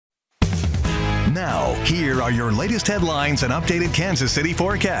Now, here are your latest headlines and updated Kansas City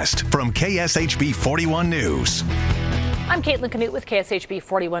forecast from KSHB 41 News. I'm Caitlin Canute with KSHB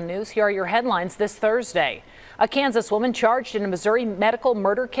 41 News. Here are your headlines this Thursday. A Kansas woman charged in a Missouri medical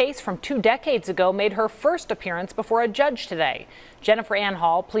murder case from 2 decades ago made her first appearance before a judge today. Jennifer Ann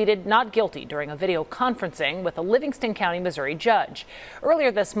Hall pleaded not guilty during a video conferencing with a Livingston County, Missouri judge.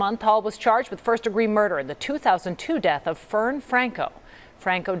 Earlier this month, Hall was charged with first-degree murder in the 2002 death of Fern Franco.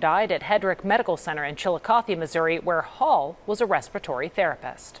 Franco died at Hedrick Medical Center in Chillicothe, Missouri, where Hall was a respiratory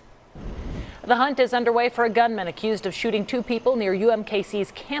therapist. The hunt is underway for a gunman accused of shooting 2 people near UMKC's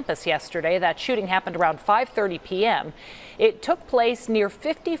campus yesterday. That shooting happened around 5:30 p.m. It took place near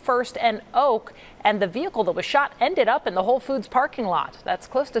 51st and Oak, and the vehicle that was shot ended up in the Whole Foods parking lot. That's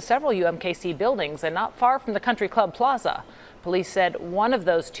close to several UMKC buildings and not far from the Country Club Plaza. Police said one of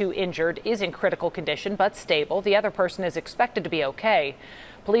those 2 injured is in critical condition but stable. The other person is expected to be okay.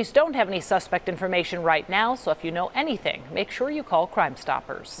 Police don't have any suspect information right now, so if you know anything, make sure you call Crime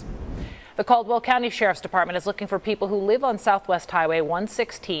Stoppers. The Caldwell County Sheriff's Department is looking for people who live on Southwest Highway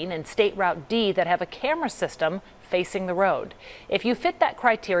 116 and State Route D that have a camera system facing the road. If you fit that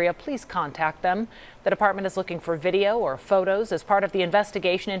criteria, please contact them. The department is looking for video or photos as part of the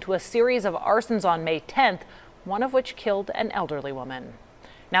investigation into a series of arsons on May 10th, one of which killed an elderly woman.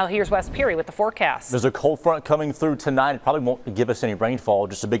 Now here's Wes Peary with the forecast. There's a cold front coming through tonight. It probably won't give us any rainfall,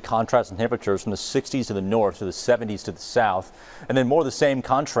 just a big contrast in temperatures from the 60s to the north to the 70s to the south. And then more of the same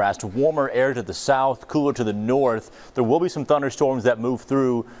contrast, warmer air to the south, cooler to the north. There will be some thunderstorms that move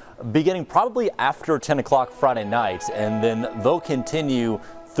through beginning probably after 10 o'clock Friday night, and then they'll continue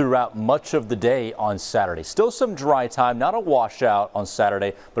throughout much of the day on Saturday. Still some dry time, not a washout on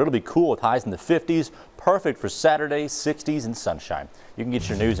Saturday, but it'll be cool with highs in the 50s. Perfect for Saturday, 60s and sunshine. You can get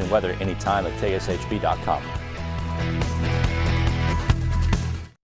your news and weather anytime at kshb.com.